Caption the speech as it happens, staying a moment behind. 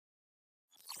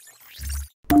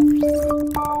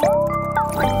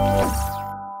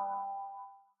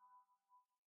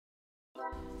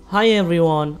Hi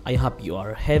everyone, I hope you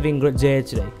are having a great day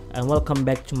today and welcome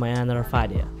back to my another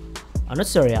video. On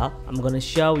this tutorial, I'm gonna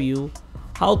show you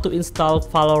how to install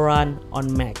FollowRun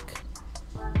on Mac.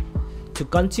 To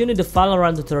continue the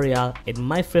FollowRun tutorial in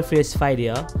my previous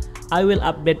video, I will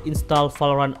update install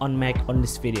FollowRun on Mac on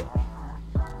this video.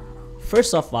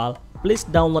 First of all, please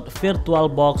download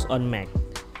Virtualbox on Mac.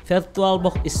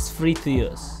 Virtualbox is free to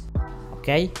use.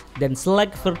 Okay, then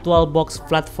select Virtualbox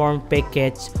platform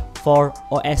package for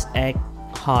OS X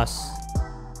host.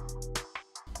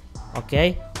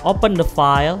 Okay, open the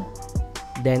file,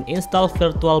 then install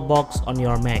Virtualbox on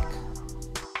your Mac.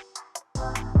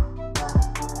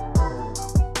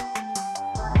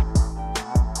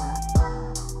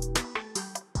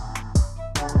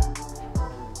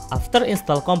 After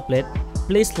install complete,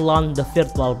 please launch the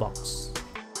Virtualbox.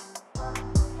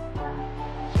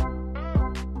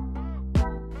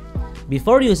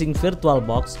 Before using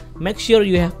Virtualbox, make sure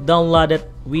you have downloaded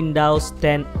Windows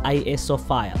 10 ISO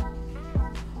file,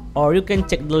 or you can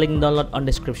check the link download on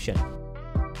description.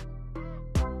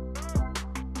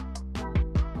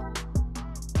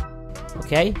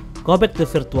 Okay, go back to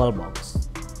Virtualbox,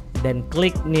 then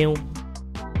click New,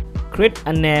 create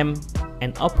a name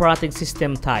and operating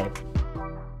system type,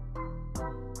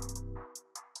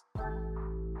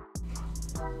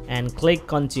 and click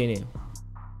Continue.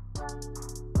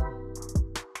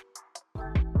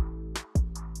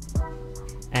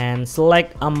 And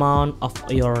select amount of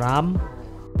your RAM.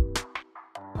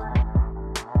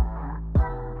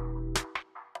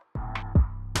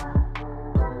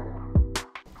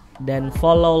 Then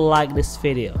follow like this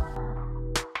video.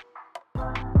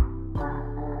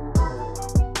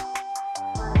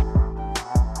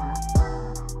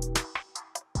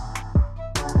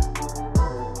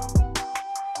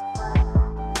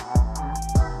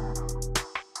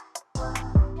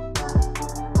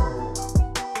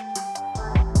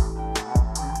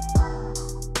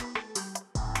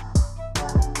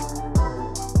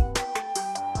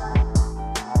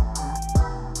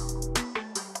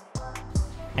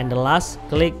 And the last,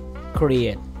 click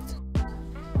Create.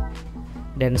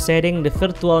 Then setting the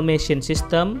virtual machine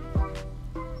system,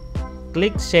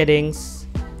 click Settings,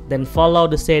 then follow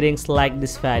the settings like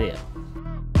this video.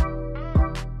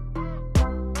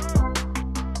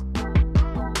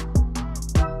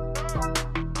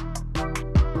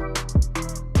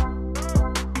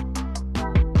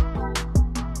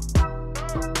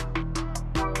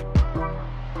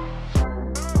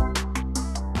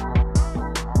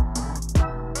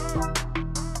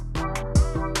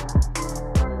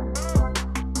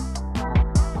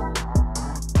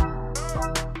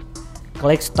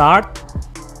 Click Start,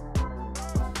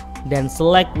 then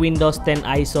select Windows 10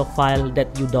 ISO file that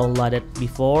you downloaded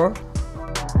before.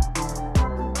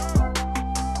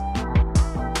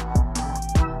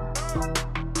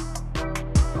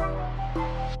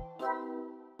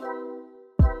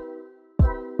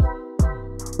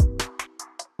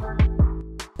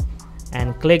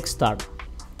 And click Start,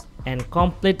 and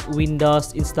complete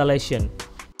Windows installation.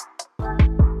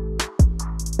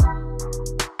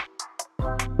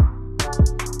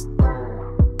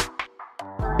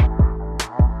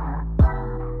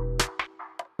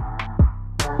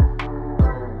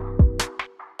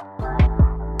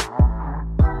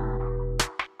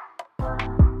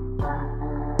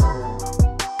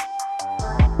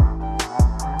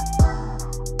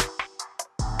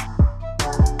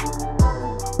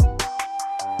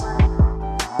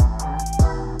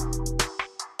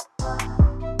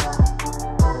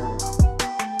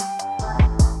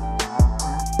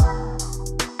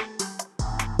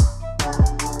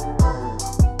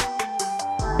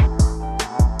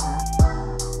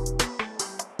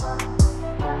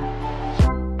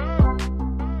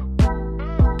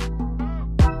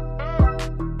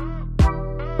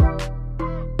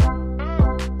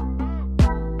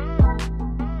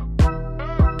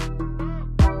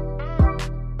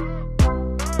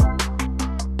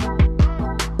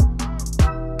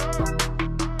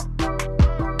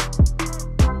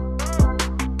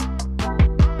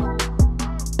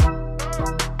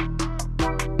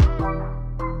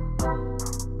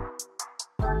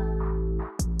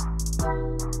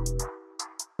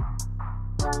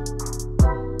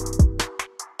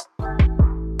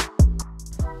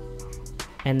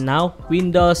 And now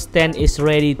Windows 10 is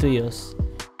ready to use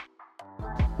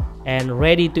and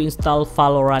ready to install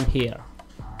FollowRun here.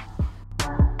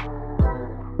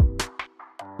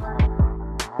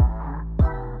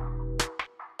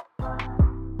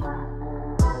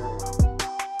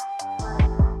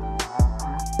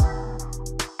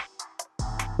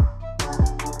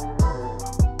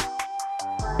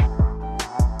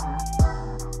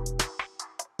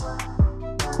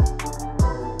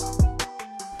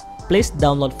 please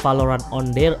download Valorant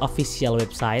on their official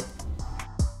website,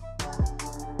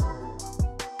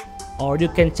 or you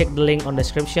can check the link on the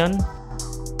description.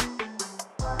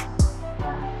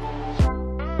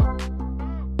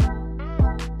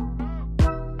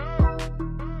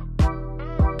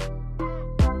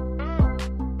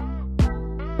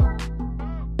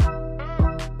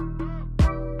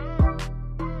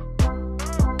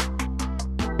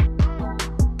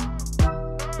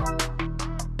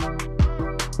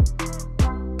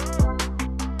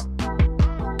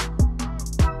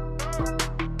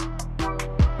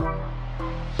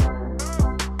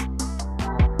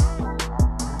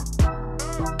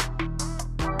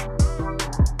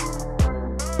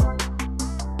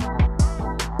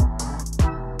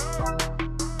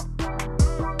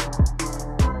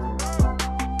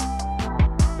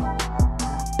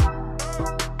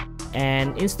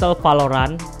 And install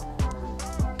Valorant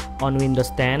on Windows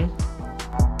 10.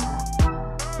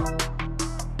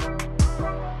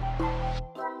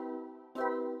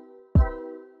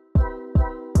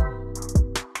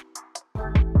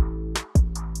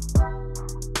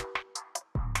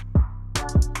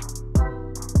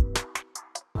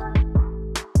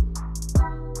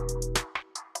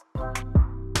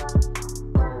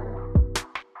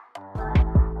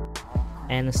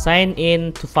 And sign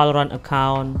in to Valorant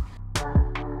account.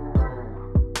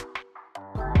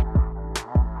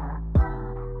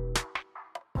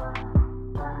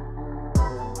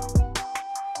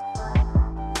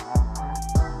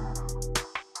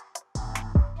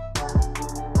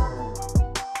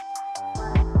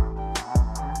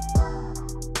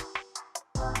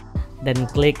 Then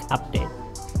click update.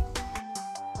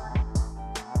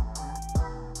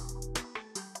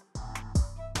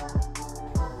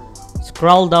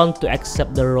 Scroll down to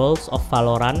accept the rules of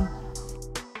Valorant.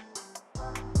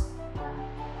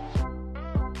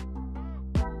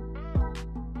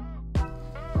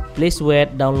 Please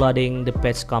wait downloading the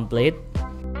page complete.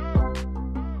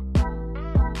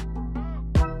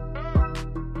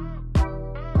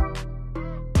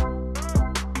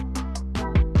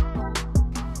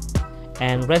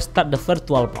 And restart the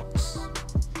Virtualbox.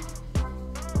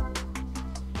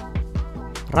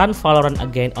 Run Valorant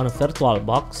again on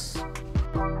Virtualbox.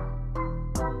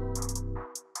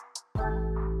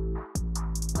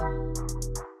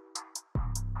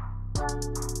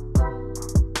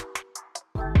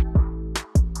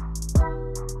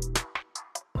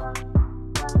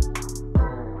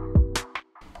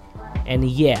 And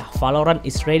yeah, Valorant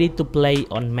is ready to play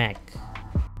on Mac.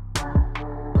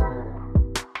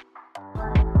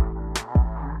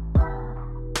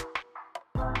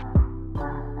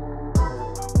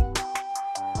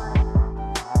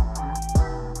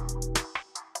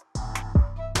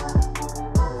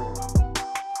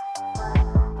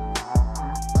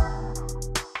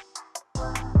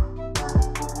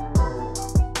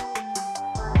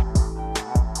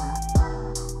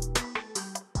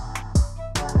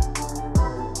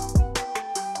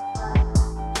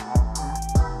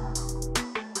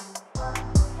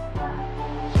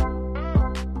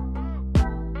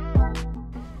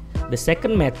 The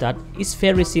second method is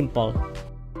very simple.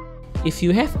 If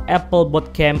you have Apple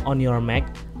bootcamp on your Mac,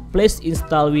 please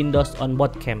install Windows on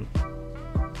bootcamp.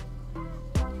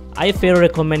 I very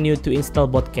recommend you to install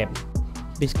bootcamp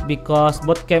because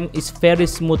bootcamp is very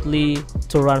smoothly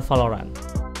to run Valorant.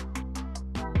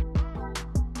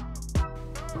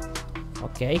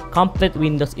 Okay, complete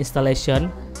Windows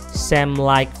installation, same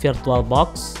like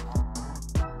Virtualbox.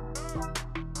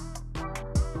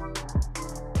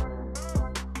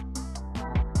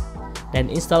 Then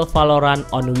install Valorant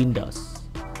on Windows.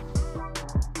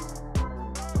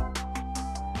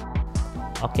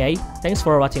 Okay, thanks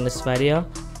for watching this video.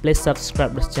 Please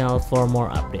subscribe this channel for more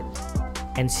updates.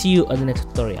 And see you on the next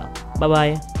tutorial. Bye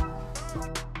bye.